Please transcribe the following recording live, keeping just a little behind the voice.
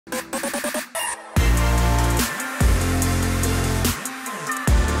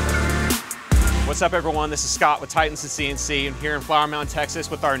What's up everyone, this is Scott with Titans of CNC and here in Flower Mound, Texas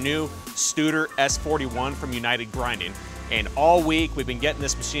with our new Studer S41 from United Grinding. And all week we've been getting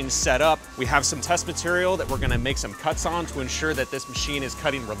this machine set up. We have some test material that we're gonna make some cuts on to ensure that this machine is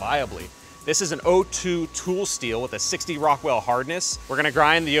cutting reliably. This is an O2 tool steel with a 60 Rockwell hardness. We're gonna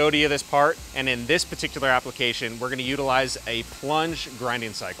grind the OD of this part, and in this particular application, we're gonna utilize a plunge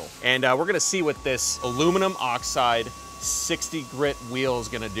grinding cycle. And we're gonna see what this aluminum oxide 60 grit wheel is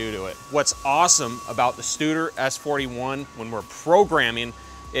gonna do to it. What's awesome about the Studer S41 when we're programming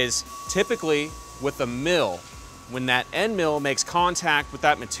is typically with the mill, when that end mill makes contact with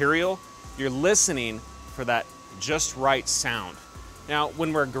that material, you're listening for that just right sound. Now,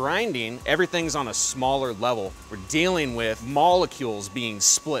 when we're grinding, everything's on a smaller level. We're dealing with molecules being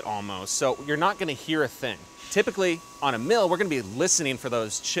split almost, so you're not gonna hear a thing. Typically, on a mill, we're gonna be listening for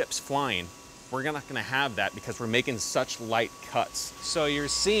those chips flying. We're not gonna have that because we're making such light cuts. So you're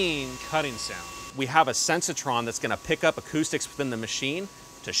seeing cutting sound. We have a sensitron that's gonna pick up acoustics within the machine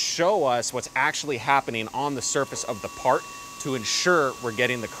to show us what's actually happening on the surface of the part to ensure we're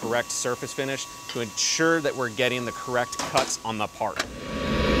getting the correct surface finish, to ensure that we're getting the correct cuts on the part.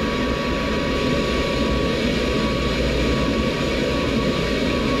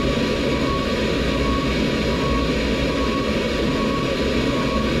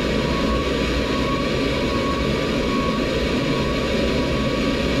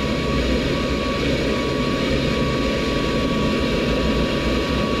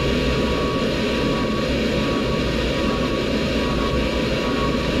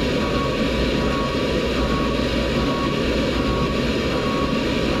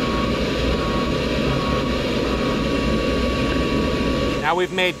 Now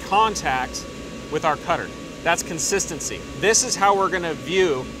we've made contact with our cutter. That's consistency. This is how we're gonna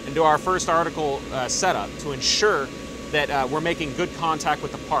view and do our first article setup to ensure that we're making good contact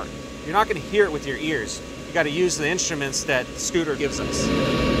with the part. You're not gonna hear it with your ears. You gotta use the instruments that Studer gives us.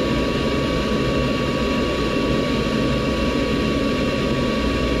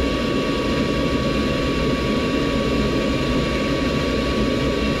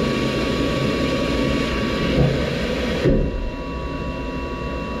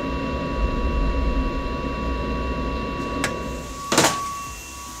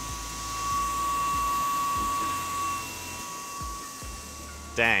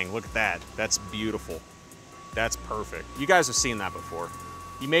 Dang, look at that. That's beautiful. That's perfect. You guys have seen that before.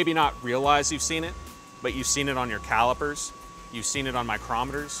 You maybe not realize you've seen it, but you've seen it on your calipers, you've seen it on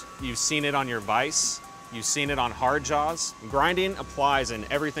micrometers, you've seen it on your vise, you've seen it on hard jaws. Grinding applies in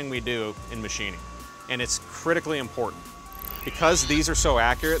everything we do in machining, and it's critically important. Because these are so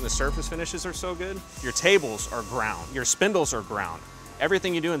accurate and the surface finishes are so good, your tables are ground, your spindles are ground.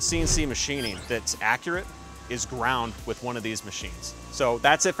 Everything you do in CNC machining that's accurate is ground with one of these machines. So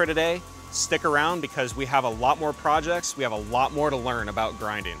that's it for today. Stick around because we have a lot more projects. We have a lot more to learn about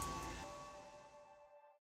grinding.